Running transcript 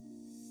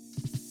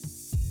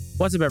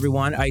What's up,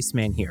 everyone?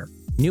 Iceman here.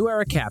 New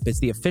Era Cap is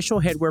the official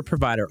headwear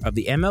provider of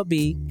the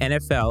MLB,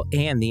 NFL,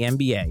 and the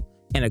NBA,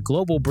 and a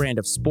global brand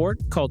of sport,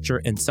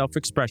 culture, and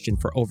self-expression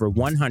for over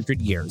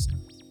 100 years.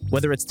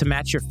 Whether it's to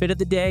match your fit of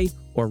the day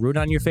or root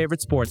on your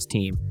favorite sports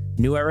team,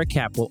 New Era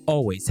Cap will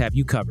always have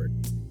you covered.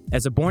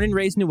 As a born and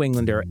raised New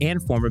Englander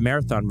and former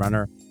marathon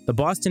runner, the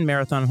Boston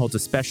Marathon holds a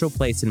special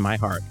place in my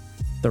heart.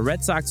 The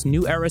Red Sox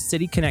New Era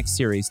City Connect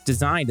series,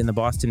 designed in the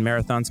Boston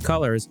Marathon's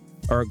colors,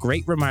 are a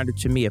great reminder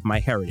to me of my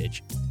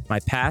heritage, my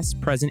past,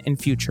 present, and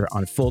future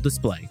on full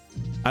display.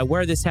 I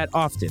wear this hat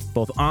often,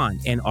 both on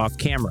and off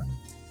camera.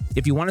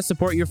 If you want to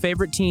support your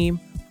favorite team,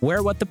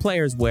 wear what the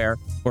players wear,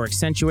 or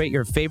accentuate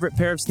your favorite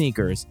pair of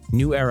sneakers,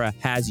 New Era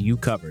has you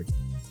covered.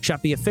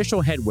 Shop the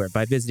official headwear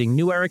by visiting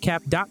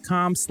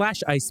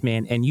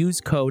neweracap.com/Iceman and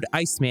use code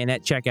Iceman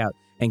at checkout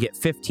and get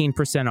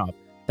 15% off.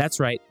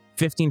 That's right,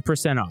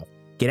 15% off.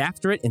 Get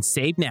after it and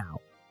save now.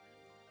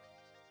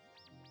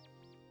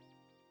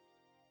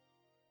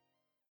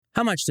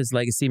 How much does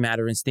legacy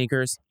matter in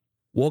sneakers?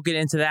 We'll get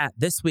into that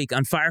this week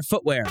on Fire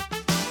Footwear.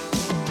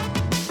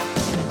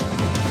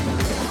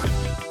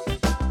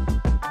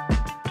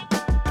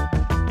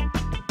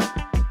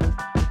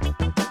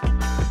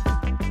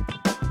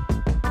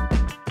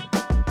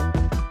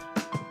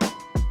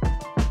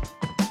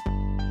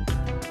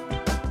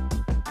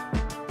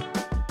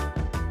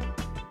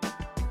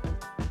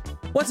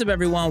 What's up,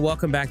 everyone?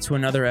 Welcome back to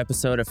another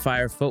episode of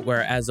Fire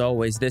Footwear. As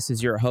always, this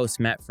is your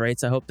host, Matt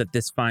Freitz. I hope that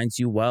this finds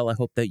you well. I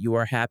hope that you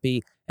are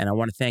happy, and I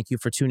want to thank you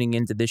for tuning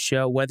into this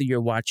show. Whether you're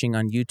watching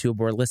on YouTube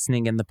or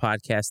listening in the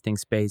podcasting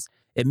space,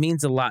 it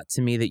means a lot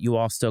to me that you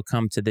all still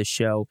come to this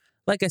show.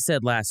 Like I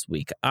said last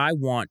week, I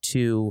want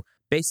to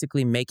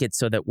basically make it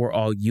so that we're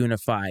all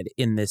unified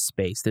in this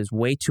space. There's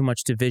way too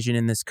much division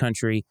in this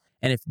country,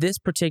 and if this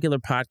particular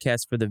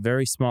podcast, for the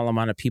very small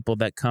amount of people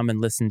that come and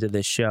listen to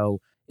this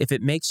show, if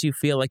it makes you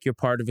feel like you're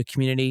part of a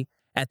community,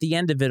 at the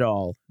end of it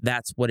all,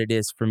 that's what it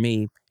is for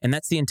me. And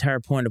that's the entire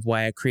point of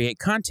why I create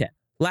content.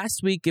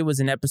 Last week, it was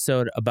an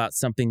episode about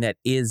something that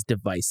is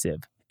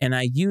divisive. And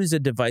I use a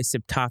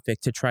divisive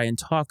topic to try and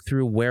talk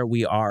through where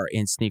we are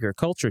in sneaker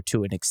culture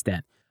to an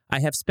extent.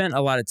 I have spent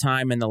a lot of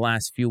time in the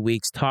last few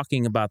weeks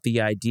talking about the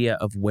idea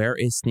of where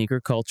is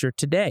sneaker culture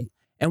today.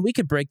 And we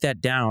could break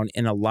that down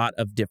in a lot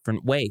of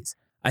different ways.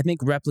 I think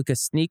replica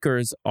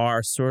sneakers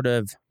are sort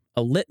of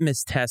a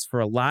litmus test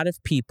for a lot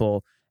of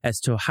people as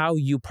to how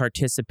you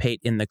participate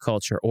in the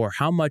culture or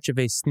how much of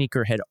a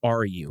sneakerhead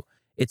are you.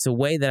 It's a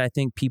way that I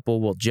think people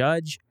will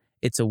judge.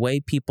 It's a way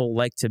people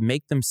like to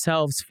make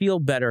themselves feel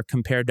better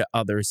compared to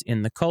others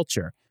in the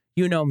culture.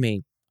 You know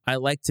me. I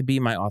like to be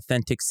my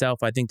authentic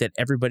self. I think that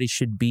everybody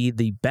should be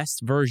the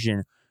best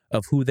version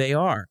of who they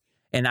are.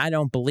 And I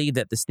don't believe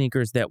that the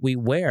sneakers that we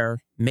wear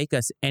make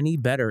us any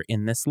better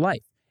in this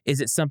life. Is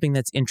it something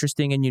that's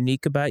interesting and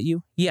unique about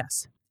you?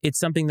 Yes. It's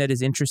something that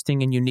is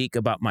interesting and unique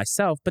about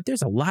myself, but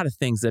there's a lot of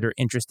things that are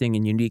interesting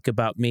and unique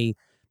about me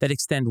that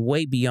extend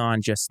way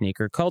beyond just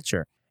sneaker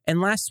culture. And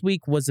last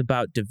week was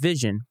about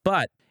division,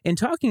 but in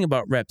talking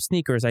about rep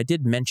sneakers, I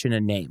did mention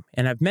a name,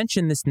 and I've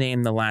mentioned this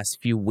name the last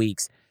few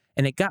weeks,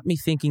 and it got me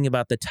thinking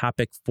about the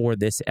topic for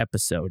this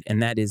episode,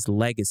 and that is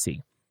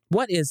legacy.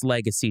 What is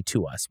legacy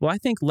to us? Well, I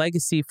think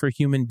legacy for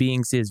human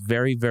beings is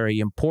very, very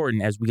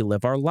important as we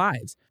live our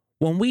lives.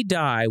 When we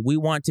die, we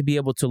want to be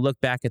able to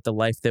look back at the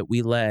life that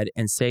we led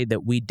and say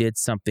that we did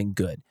something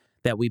good,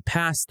 that we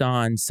passed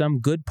on some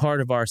good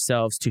part of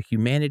ourselves to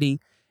humanity.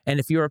 And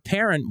if you're a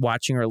parent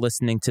watching or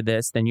listening to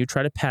this, then you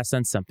try to pass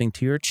on something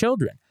to your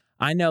children.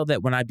 I know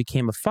that when I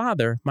became a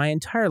father, my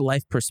entire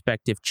life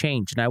perspective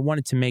changed, and I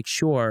wanted to make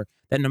sure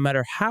that no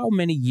matter how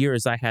many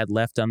years I had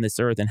left on this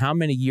earth and how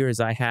many years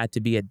I had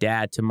to be a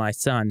dad to my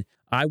son,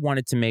 I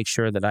wanted to make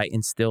sure that I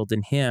instilled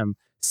in him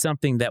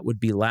something that would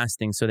be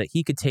lasting so that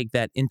he could take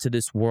that into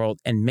this world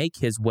and make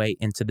his way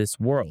into this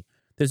world.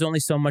 There's only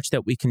so much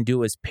that we can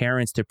do as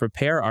parents to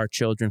prepare our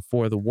children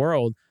for the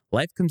world.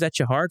 Life comes at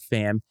you hard,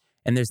 fam,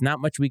 and there's not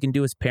much we can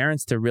do as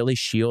parents to really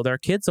shield our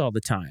kids all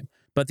the time.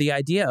 But the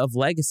idea of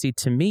legacy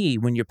to me,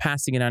 when you're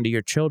passing it on to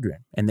your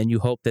children, and then you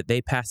hope that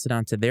they pass it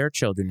on to their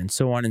children and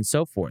so on and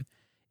so forth,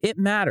 it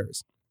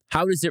matters.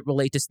 How does it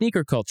relate to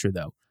sneaker culture,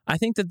 though? I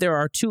think that there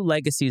are two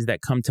legacies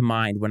that come to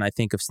mind when I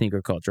think of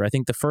sneaker culture. I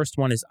think the first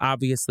one is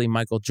obviously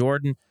Michael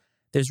Jordan.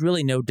 There's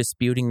really no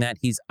disputing that.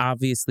 He's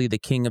obviously the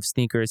king of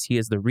sneakers. He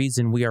is the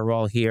reason we are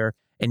all here.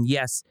 And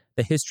yes,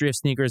 the history of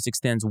sneakers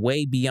extends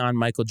way beyond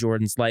Michael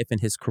Jordan's life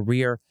and his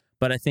career.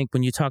 But I think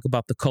when you talk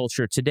about the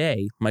culture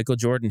today, Michael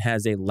Jordan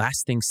has a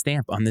lasting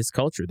stamp on this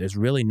culture. There's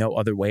really no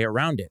other way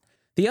around it.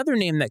 The other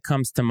name that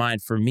comes to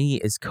mind for me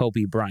is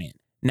Kobe Bryant.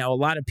 Now, a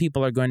lot of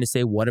people are going to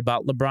say, what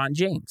about LeBron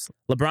James?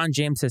 LeBron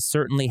James has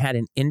certainly had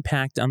an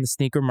impact on the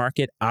sneaker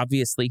market.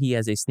 Obviously, he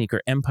has a sneaker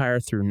empire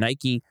through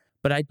Nike,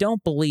 but I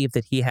don't believe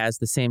that he has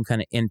the same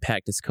kind of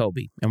impact as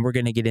Kobe, and we're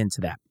going to get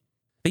into that.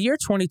 The year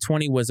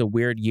 2020 was a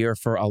weird year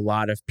for a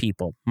lot of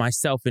people,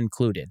 myself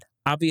included.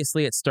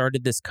 Obviously, it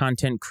started this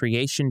content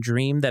creation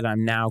dream that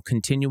I'm now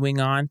continuing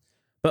on,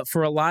 but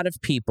for a lot of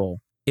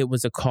people, it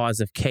was a cause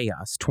of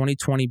chaos.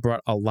 2020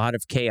 brought a lot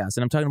of chaos,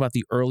 and I'm talking about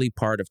the early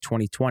part of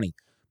 2020.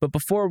 But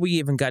before we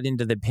even got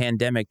into the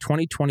pandemic,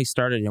 2020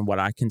 started in what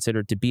I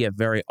consider to be a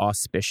very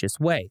auspicious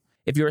way.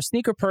 If you're a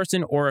sneaker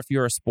person or if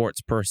you're a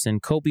sports person,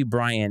 Kobe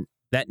Bryant,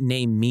 that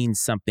name means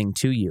something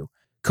to you.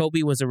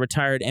 Kobe was a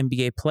retired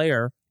NBA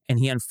player, and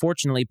he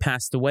unfortunately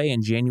passed away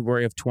in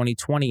January of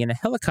 2020 in a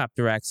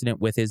helicopter accident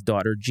with his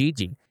daughter,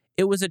 Gigi.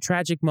 It was a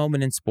tragic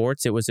moment in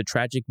sports. It was a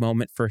tragic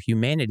moment for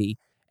humanity.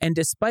 And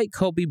despite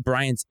Kobe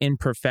Bryant's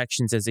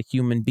imperfections as a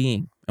human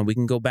being, and we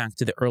can go back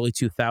to the early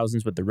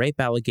 2000s with the rape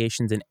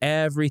allegations and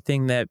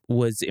everything that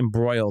was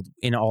embroiled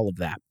in all of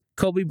that,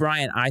 Kobe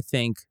Bryant, I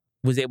think,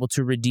 was able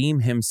to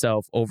redeem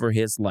himself over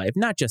his life,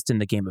 not just in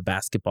the game of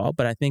basketball,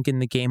 but I think in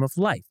the game of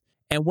life.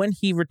 And when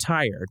he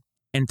retired,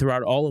 and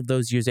throughout all of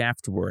those years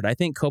afterward, I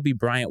think Kobe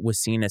Bryant was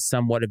seen as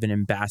somewhat of an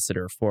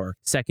ambassador for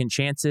second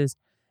chances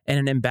and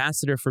an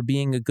ambassador for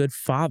being a good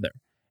father.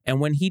 And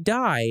when he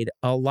died,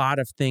 a lot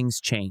of things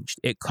changed.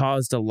 It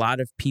caused a lot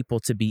of people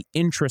to be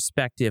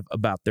introspective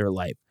about their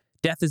life.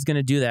 Death is going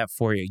to do that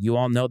for you. You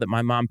all know that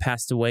my mom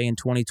passed away in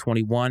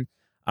 2021.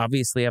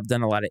 Obviously, I've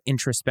done a lot of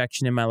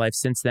introspection in my life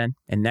since then.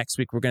 And next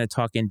week, we're going to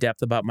talk in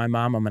depth about my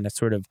mom. I'm going to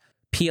sort of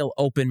peel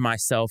open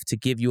myself to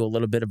give you a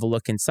little bit of a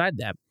look inside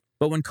that.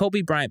 But when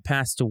Kobe Bryant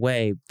passed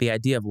away, the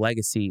idea of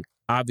legacy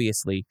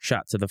obviously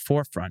shot to the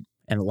forefront.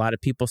 And a lot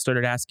of people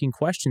started asking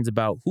questions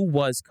about who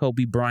was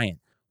Kobe Bryant?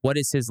 What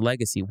is his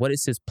legacy? What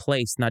is his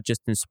place, not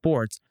just in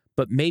sports,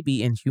 but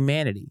maybe in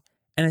humanity?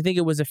 And I think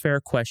it was a fair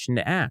question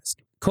to ask.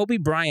 Kobe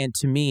Bryant,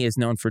 to me, is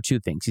known for two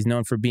things. He's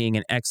known for being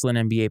an excellent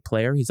NBA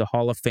player. He's a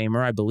Hall of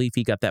Famer. I believe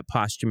he got that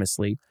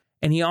posthumously.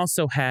 And he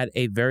also had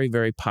a very,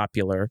 very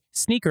popular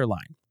sneaker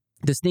line.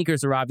 The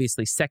sneakers are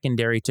obviously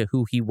secondary to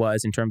who he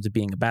was in terms of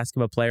being a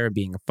basketball player and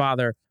being a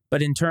father.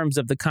 But in terms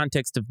of the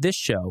context of this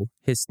show,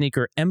 his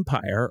sneaker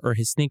empire or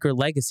his sneaker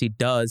legacy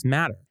does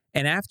matter.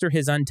 And after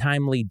his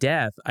untimely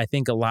death, I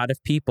think a lot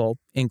of people,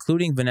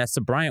 including Vanessa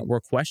Bryant, were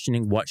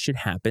questioning what should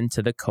happen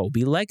to the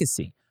Kobe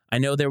legacy. I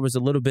know there was a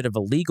little bit of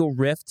a legal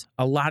rift.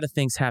 A lot of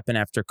things happened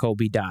after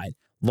Kobe died.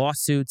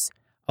 Lawsuits,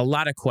 a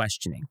lot of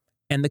questioning.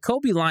 And the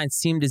Kobe line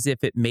seemed as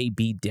if it may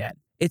be dead.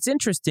 It's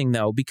interesting,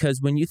 though, because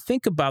when you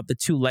think about the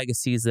two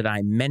legacies that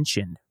I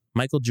mentioned,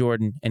 Michael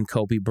Jordan and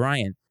Kobe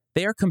Bryant,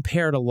 they are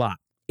compared a lot.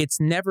 It's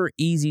never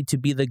easy to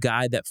be the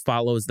guy that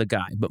follows the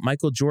guy. But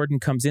Michael Jordan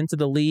comes into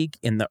the league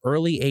in the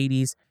early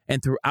 80s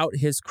and throughout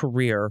his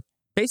career,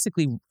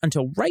 basically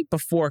until right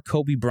before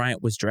Kobe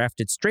Bryant was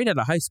drafted, straight out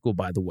of high school,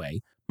 by the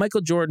way,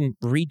 Michael Jordan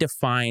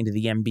redefined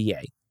the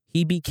NBA.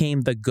 He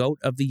became the GOAT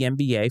of the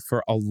NBA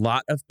for a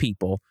lot of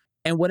people.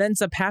 And what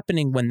ends up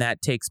happening when that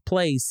takes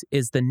place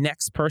is the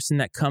next person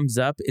that comes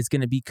up is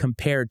going to be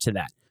compared to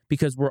that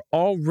because we're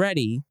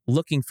already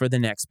looking for the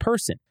next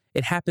person.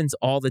 It happens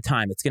all the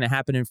time. It's going to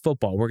happen in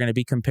football. We're going to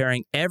be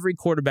comparing every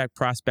quarterback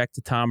prospect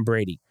to Tom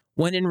Brady,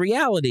 when in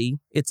reality,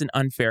 it's an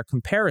unfair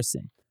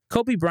comparison.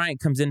 Kobe Bryant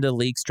comes into the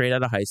league straight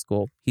out of high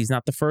school. He's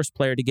not the first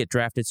player to get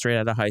drafted straight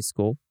out of high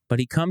school, but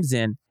he comes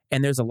in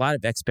and there's a lot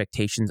of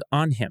expectations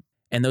on him.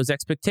 And those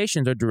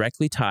expectations are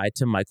directly tied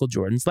to Michael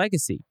Jordan's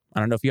legacy. I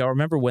don't know if y'all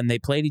remember when they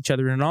played each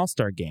other in an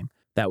all-star game.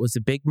 That was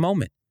a big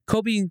moment.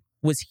 Kobe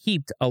was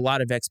heaped a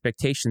lot of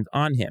expectations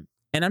on him.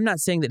 And I'm not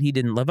saying that he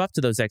didn't live up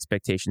to those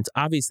expectations.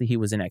 Obviously, he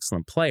was an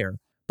excellent player.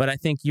 But I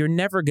think you're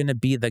never going to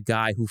be the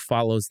guy who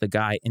follows the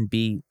guy and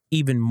be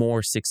even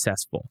more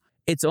successful.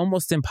 It's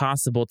almost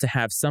impossible to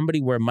have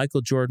somebody where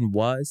Michael Jordan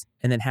was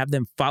and then have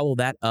them follow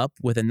that up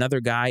with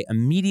another guy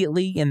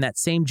immediately in that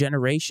same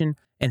generation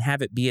and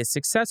have it be as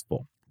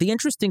successful. The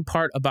interesting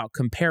part about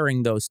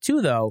comparing those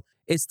two, though,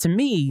 is to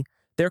me,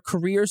 their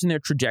careers and their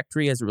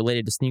trajectory as it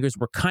related to sneakers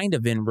were kind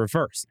of in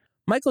reverse.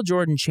 Michael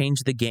Jordan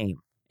changed the game.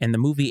 And the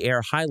movie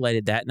Air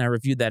highlighted that, and I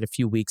reviewed that a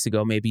few weeks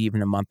ago, maybe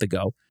even a month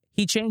ago.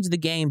 He changed the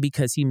game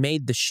because he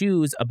made the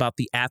shoes about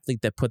the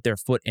athlete that put their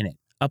foot in it.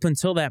 Up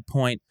until that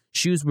point,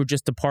 shoes were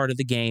just a part of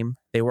the game.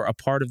 They were a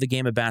part of the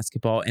game of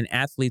basketball, and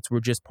athletes were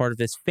just part of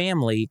this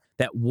family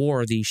that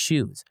wore these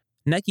shoes.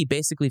 Nike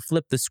basically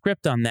flipped the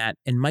script on that,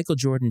 and Michael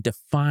Jordan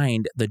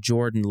defined the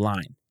Jordan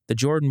line. The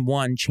Jordan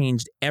 1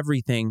 changed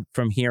everything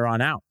from here on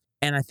out.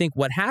 And I think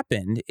what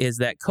happened is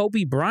that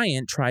Kobe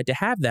Bryant tried to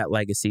have that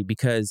legacy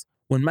because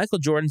when Michael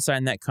Jordan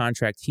signed that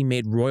contract, he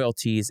made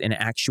royalties in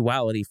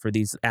actuality for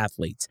these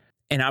athletes.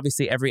 And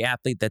obviously, every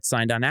athlete that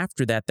signed on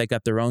after that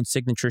got their own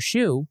signature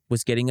shoe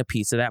was getting a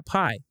piece of that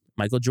pie.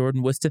 Michael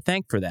Jordan was to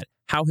thank for that.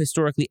 How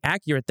historically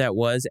accurate that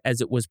was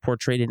as it was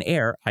portrayed in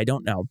Air, I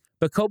don't know.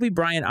 But Kobe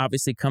Bryant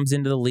obviously comes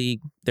into the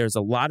league. There's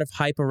a lot of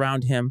hype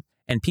around him,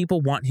 and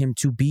people want him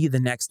to be the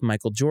next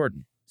Michael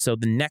Jordan. So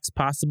the next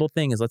possible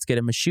thing is let's get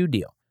him a shoe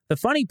deal. The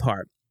funny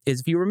part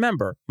is, if you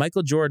remember,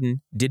 Michael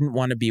Jordan didn't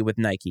want to be with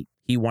Nike.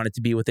 He wanted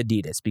to be with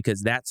Adidas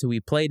because that's who he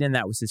played in.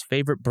 That was his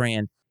favorite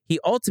brand. He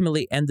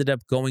ultimately ended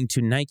up going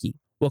to Nike.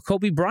 Well,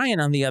 Kobe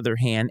Bryant, on the other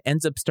hand,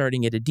 ends up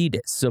starting at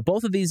Adidas. So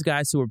both of these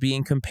guys who are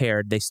being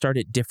compared, they start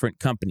at different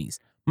companies.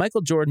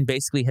 Michael Jordan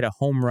basically hit a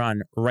home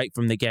run right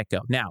from the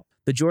get-go. Now,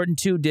 the Jordan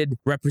 2 did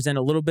represent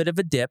a little bit of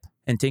a dip,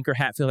 and Tinker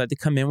Hatfield had to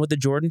come in with the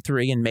Jordan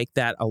 3 and make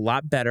that a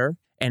lot better,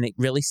 and it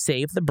really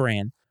saved the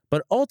brand.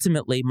 But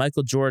ultimately,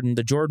 Michael Jordan,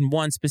 the Jordan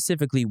 1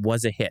 specifically,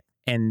 was a hit,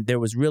 and there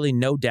was really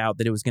no doubt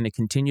that it was going to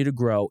continue to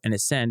grow and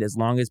ascend as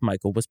long as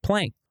Michael was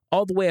playing.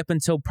 All the way up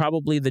until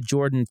probably the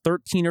Jordan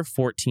 13 or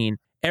 14,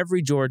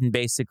 every Jordan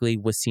basically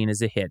was seen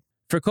as a hit.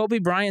 For Kobe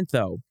Bryant,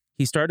 though,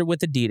 he started with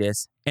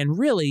Adidas, and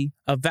really,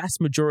 a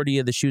vast majority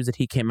of the shoes that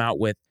he came out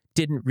with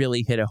didn't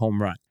really hit a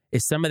home run.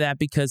 Is some of that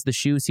because the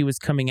shoes he was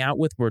coming out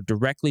with were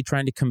directly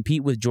trying to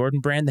compete with Jordan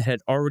Brand that had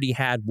already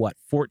had,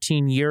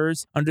 14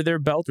 years under their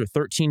belt or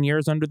 13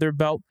 years under their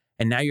belt?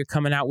 And now you're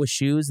coming out with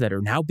shoes that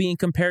are now being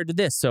compared to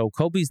this. So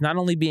Kobe's not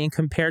only being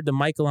compared to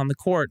Michael on the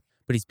court,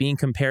 but he's being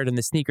compared in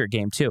the sneaker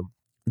game too.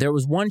 There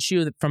was one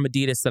shoe from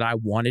Adidas that I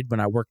wanted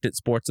when I worked at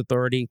Sports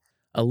Authority,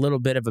 a little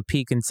bit of a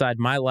peek inside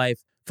my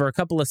life. For a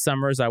couple of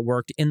summers, I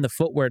worked in the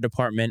footwear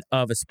department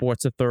of a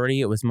Sports Authority.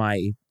 It was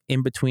my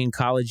in-between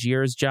college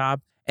years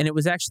job, and it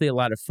was actually a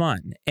lot of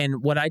fun.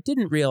 And what I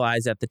didn't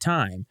realize at the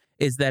time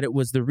is that it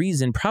was the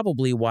reason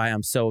probably why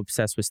I'm so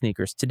obsessed with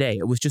sneakers today.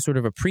 It was just sort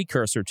of a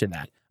precursor to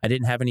that. I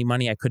didn't have any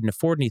money. I couldn't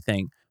afford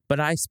anything. But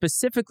I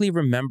specifically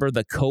remember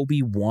the Kobe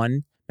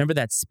 1. Remember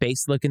that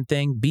space-looking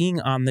thing?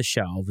 Being on the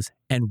shelves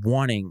and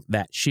wanting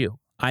that shoe.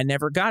 I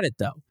never got it,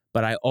 though,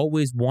 but I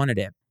always wanted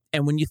it.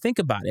 And when you think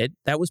about it,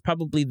 that was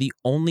probably the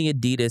only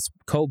Adidas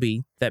Kobe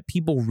that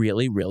people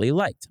really, really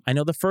liked. I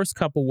know the first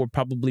couple were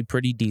probably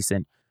pretty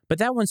decent, but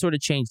that one sort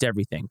of changed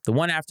everything. The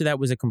one after that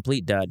was a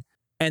complete dud.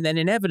 And then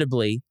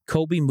inevitably,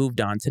 Kobe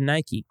moved on to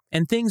Nike,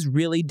 and things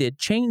really did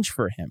change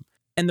for him.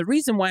 And the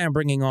reason why I'm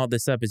bringing all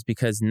this up is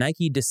because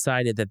Nike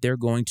decided that they're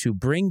going to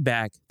bring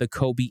back the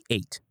Kobe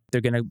 8. They're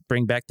going to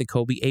bring back the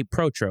Kobe 8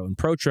 Protro. And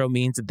Protro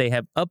means that they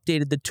have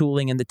updated the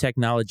tooling and the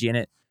technology in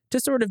it to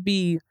sort of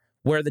be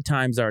where the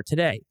times are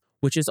today,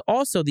 which is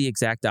also the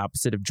exact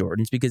opposite of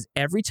Jordan's, because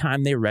every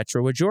time they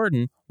retro a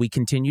Jordan, we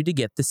continue to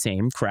get the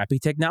same crappy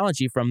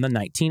technology from the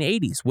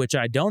 1980s, which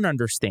I don't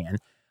understand.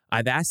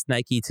 I've asked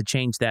Nike to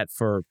change that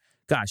for,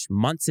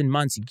 months and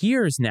months,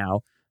 years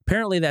now.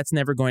 Apparently that's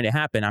never going to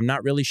happen. I'm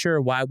not really sure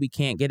why we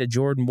can't get a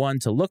Jordan 1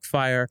 to look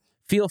fire,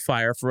 feel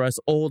fire for us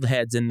old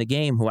heads in the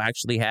game who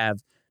actually have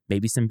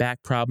maybe some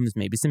back problems,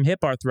 maybe some hip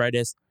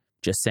arthritis.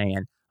 Just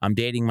saying, I'm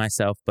dating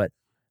myself, but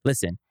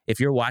listen, if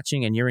you're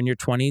watching and you're in your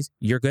 20s,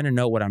 you're going to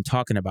know what I'm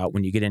talking about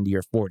when you get into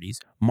your 40s.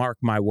 Mark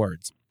my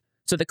words.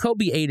 So the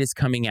Kobe 8 is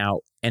coming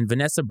out, and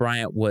Vanessa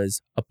Bryant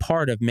was a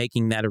part of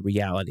making that a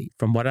reality.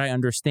 From what I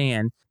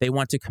understand, they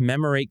want to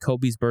commemorate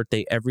Kobe's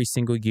birthday every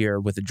single year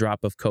with a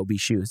drop of Kobe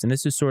shoes. And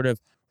this is sort of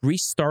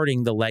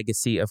restarting the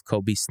legacy of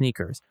Kobe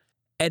sneakers.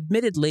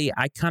 Admittedly,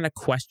 I kind of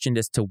questioned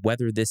as to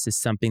whether this is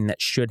something that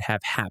should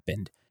have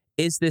happened.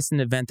 Is this an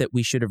event that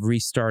we should have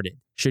restarted?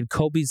 Should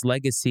Kobe's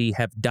legacy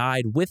have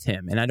died with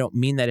him? And I don't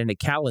mean that in a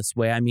callous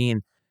way. I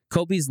mean,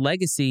 Kobe's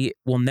legacy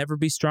will never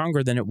be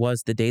stronger than it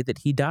was the day that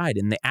he died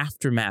in the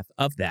aftermath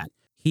of that.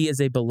 He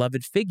is a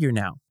beloved figure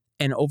now.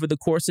 And over the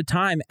course of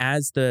time,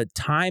 as the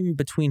time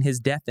between his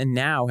death and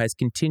now has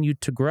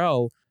continued to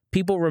grow,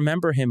 people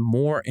remember him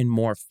more and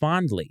more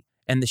fondly.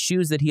 And the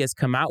shoes that he has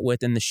come out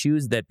with and the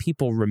shoes that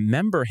people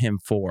remember him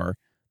for,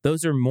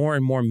 those are more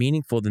and more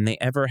meaningful than they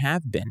ever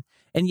have been.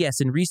 And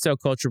yes, in resale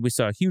culture, we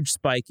saw a huge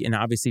spike in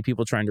obviously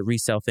people trying to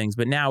resell things,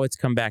 but now it's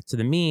come back to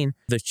the mean.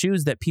 The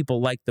shoes that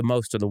people like the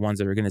most are the ones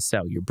that are going to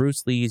sell. Your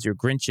Bruce Lees, your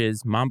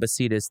Grinches,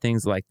 Mambasitas,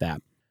 things like that.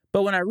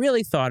 But when I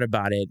really thought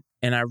about it,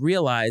 and I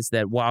realized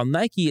that while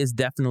Nike is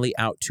definitely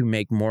out to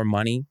make more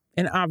money,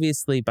 and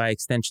obviously by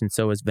extension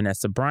so is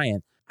Vanessa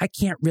Bryant, I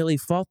can't really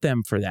fault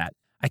them for that.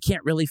 I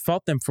can't really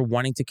fault them for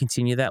wanting to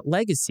continue that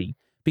legacy,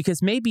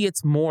 because maybe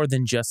it's more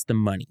than just the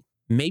money.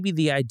 Maybe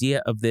the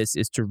idea of this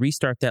is to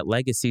restart that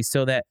legacy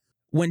so that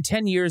when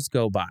 10 years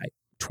go by,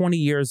 20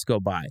 years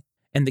go by,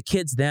 and the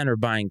kids then are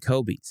buying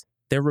Kobe's,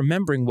 they're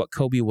remembering what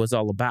Kobe was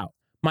all about.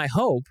 My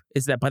hope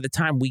is that by the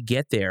time we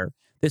get there,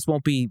 this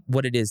won't be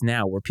what it is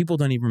now, where people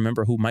don't even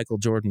remember who Michael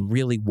Jordan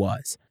really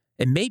was.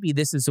 And maybe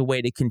this is a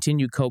way to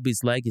continue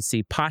Kobe's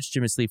legacy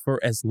posthumously for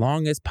as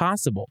long as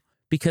possible.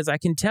 Because I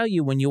can tell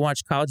you, when you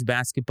watch college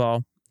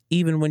basketball,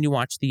 even when you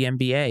watch the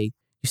NBA,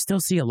 you still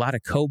see a lot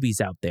of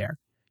Kobe's out there.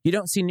 You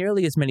don't see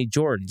nearly as many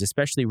Jordans,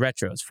 especially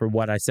retros, for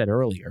what I said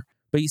earlier.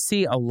 But you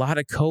see a lot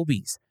of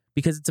Kobe's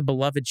because it's a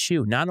beloved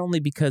shoe, not only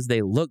because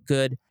they look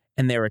good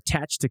and they're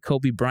attached to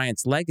Kobe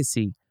Bryant's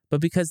legacy,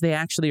 but because they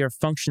actually are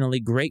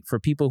functionally great for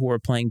people who are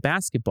playing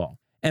basketball.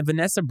 And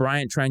Vanessa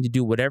Bryant trying to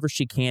do whatever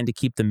she can to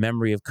keep the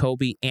memory of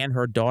Kobe and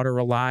her daughter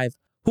alive,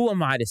 who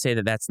am I to say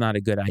that that's not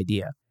a good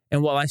idea?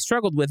 And while I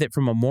struggled with it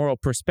from a moral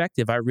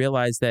perspective, I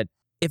realized that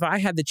if I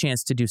had the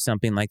chance to do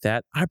something like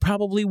that, I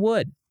probably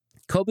would.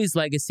 Kobe's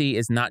legacy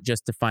is not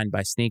just defined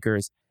by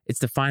sneakers. It's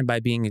defined by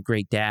being a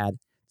great dad.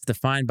 It's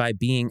defined by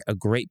being a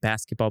great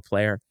basketball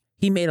player.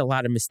 He made a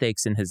lot of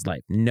mistakes in his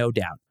life, no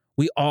doubt.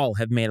 We all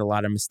have made a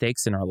lot of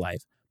mistakes in our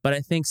life. But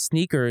I think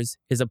sneakers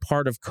is a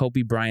part of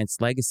Kobe Bryant's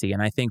legacy.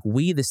 And I think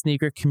we, the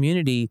sneaker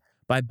community,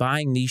 by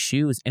buying these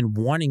shoes and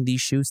wanting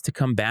these shoes to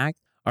come back,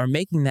 are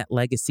making that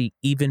legacy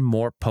even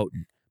more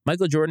potent.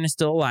 Michael Jordan is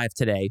still alive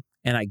today,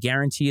 and I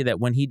guarantee you that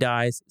when he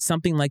dies,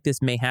 something like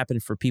this may happen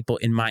for people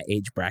in my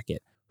age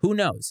bracket. Who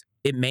knows?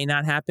 It may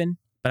not happen,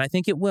 but I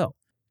think it will.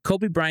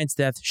 Kobe Bryant's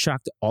death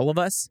shocked all of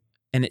us,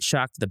 and it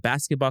shocked the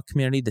basketball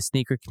community, the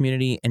sneaker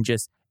community, and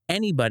just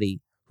anybody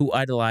who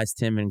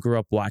idolized him and grew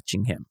up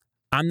watching him.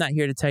 I'm not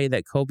here to tell you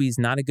that Kobe's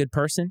not a good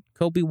person.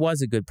 Kobe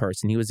was a good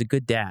person. He was a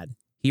good dad.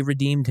 He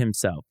redeemed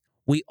himself.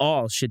 We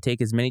all should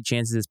take as many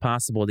chances as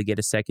possible to get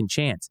a second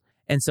chance.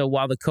 And so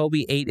while the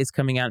Kobe 8 is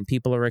coming out and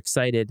people are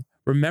excited,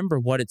 remember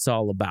what it's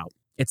all about.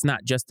 It's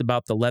not just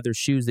about the leather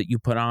shoes that you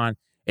put on.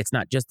 It's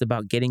not just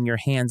about getting your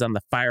hands on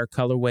the fire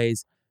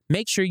colorways.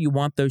 Make sure you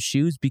want those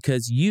shoes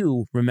because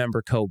you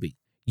remember Kobe.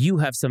 You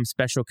have some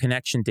special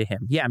connection to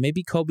him. Yeah,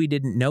 maybe Kobe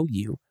didn't know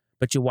you,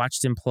 but you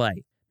watched him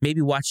play.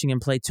 Maybe watching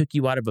him play took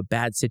you out of a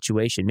bad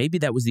situation. Maybe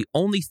that was the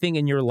only thing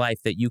in your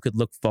life that you could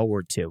look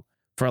forward to.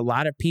 For a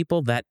lot of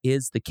people, that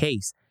is the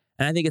case.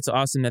 And I think it's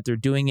awesome that they're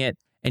doing it.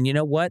 And you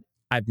know what?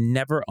 I've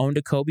never owned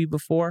a Kobe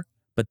before,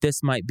 but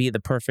this might be the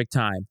perfect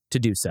time to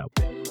do so.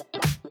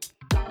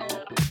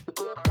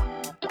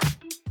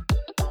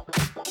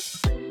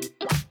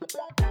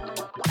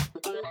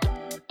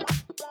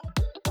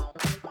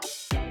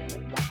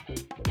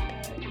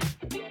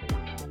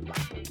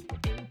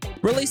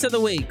 Release of the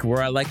week,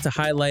 where I like to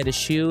highlight a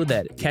shoe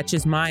that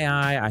catches my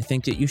eye. I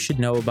think that you should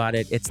know about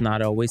it. It's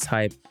not always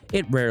hype.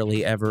 It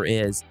rarely ever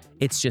is.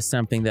 It's just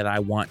something that I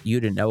want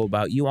you to know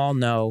about. You all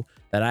know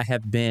that I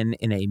have been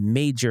in a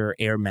major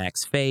Air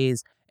Max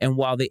phase. And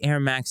while the Air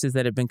Maxes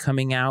that have been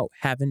coming out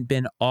haven't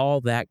been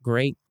all that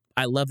great,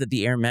 I love that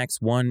the Air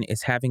Max 1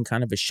 is having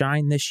kind of a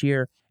shine this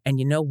year. And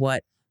you know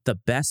what? The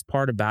best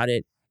part about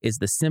it is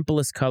the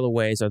simplest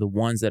colorways are the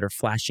ones that are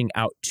flashing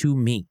out to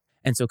me.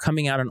 And so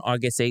coming out on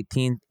August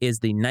 18th is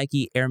the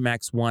Nike Air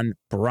Max 1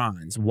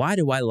 Bronze. Why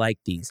do I like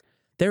these?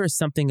 There is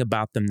something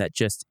about them that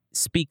just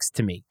speaks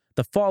to me.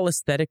 The fall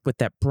aesthetic with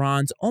that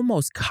bronze,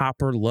 almost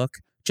copper look,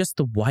 just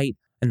the white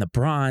and the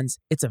bronze.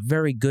 It's a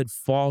very good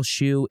fall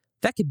shoe.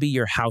 That could be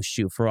your house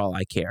shoe for all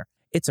I care.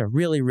 It's a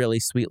really, really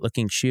sweet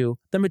looking shoe.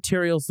 The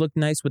materials look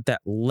nice with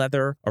that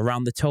leather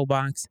around the toe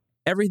box.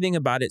 Everything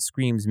about it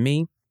screams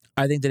me.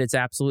 I think that it's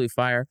absolutely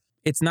fire.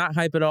 It's not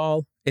hype at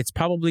all. It's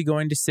probably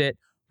going to sit,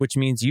 which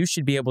means you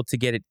should be able to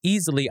get it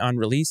easily on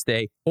release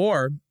day.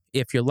 Or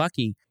if you're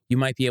lucky, you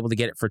might be able to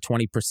get it for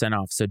 20%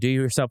 off. So do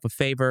yourself a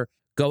favor,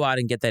 go out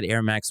and get that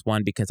Air Max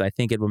 1 because I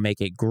think it will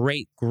make a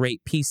great,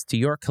 great piece to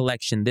your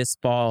collection this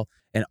fall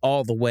and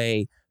all the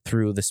way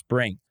through the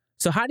spring.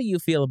 So how do you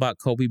feel about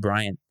Kobe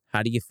Bryant?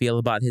 How do you feel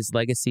about his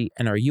legacy?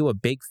 And are you a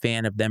big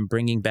fan of them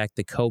bringing back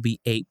the Kobe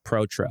 8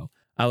 Protro?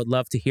 I would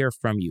love to hear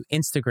from you.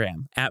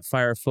 Instagram,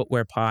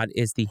 @FireFootwearPod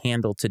is the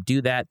handle to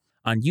do that.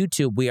 On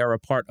YouTube, we are a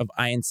part of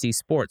INC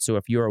Sports. So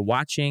if you are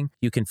watching,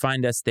 you can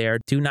find us there.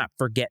 Do not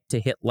forget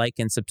to hit like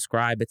and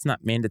subscribe. It's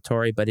not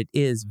mandatory, but it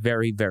is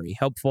very, very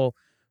helpful.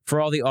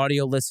 For all the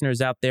audio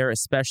listeners out there,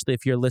 especially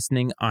if you're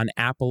listening on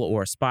Apple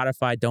or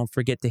Spotify, don't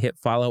forget to hit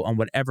follow on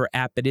whatever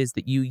app it is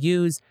that you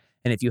use.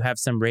 And if you have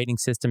some rating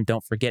system,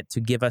 don't forget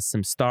to give us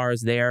some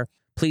stars there.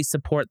 Please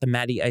support the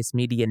Matty Ice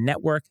Media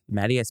Network.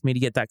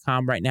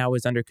 MattyIceMedia.com right now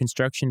is under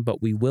construction,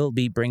 but we will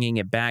be bringing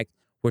it back.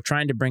 We're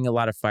trying to bring a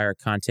lot of fire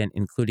content,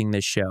 including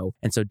this show.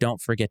 And so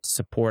don't forget to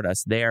support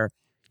us there.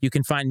 You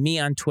can find me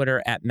on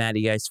Twitter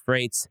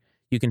 @MattyIceFreights.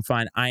 You can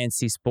find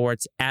INC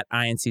Sports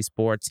 @INC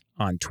Sports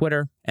on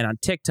Twitter and on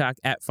TikTok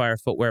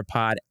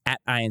 @FireFootwearPod.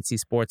 @INC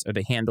Sports are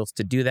the handles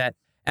to do that.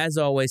 As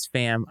always,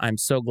 fam, I'm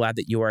so glad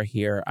that you are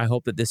here. I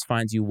hope that this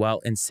finds you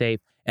well and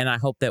safe. And I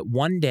hope that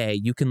one day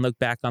you can look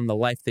back on the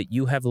life that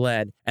you have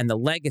led and the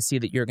legacy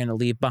that you're going to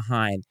leave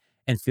behind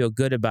and feel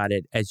good about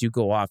it as you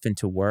go off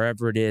into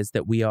wherever it is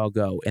that we all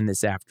go in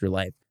this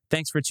afterlife.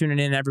 Thanks for tuning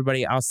in,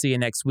 everybody. I'll see you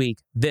next week.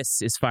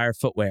 This is Fire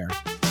Footwear.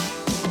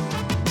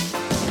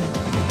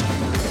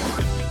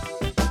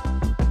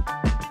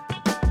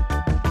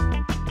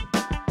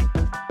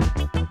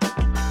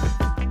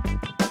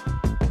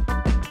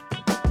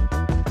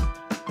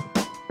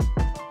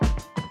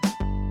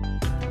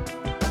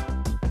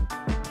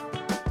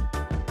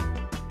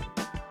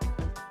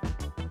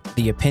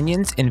 The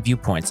opinions and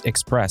viewpoints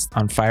expressed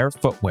on Fire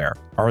Footwear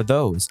are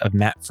those of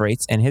Matt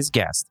Freitz and his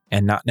guest,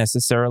 and not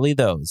necessarily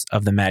those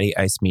of the Matty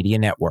Ice Media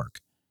Network.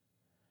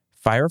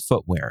 Fire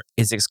Footwear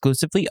is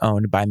exclusively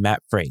owned by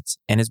Matt Freitz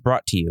and is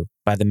brought to you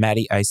by the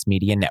Matty Ice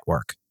Media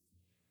Network.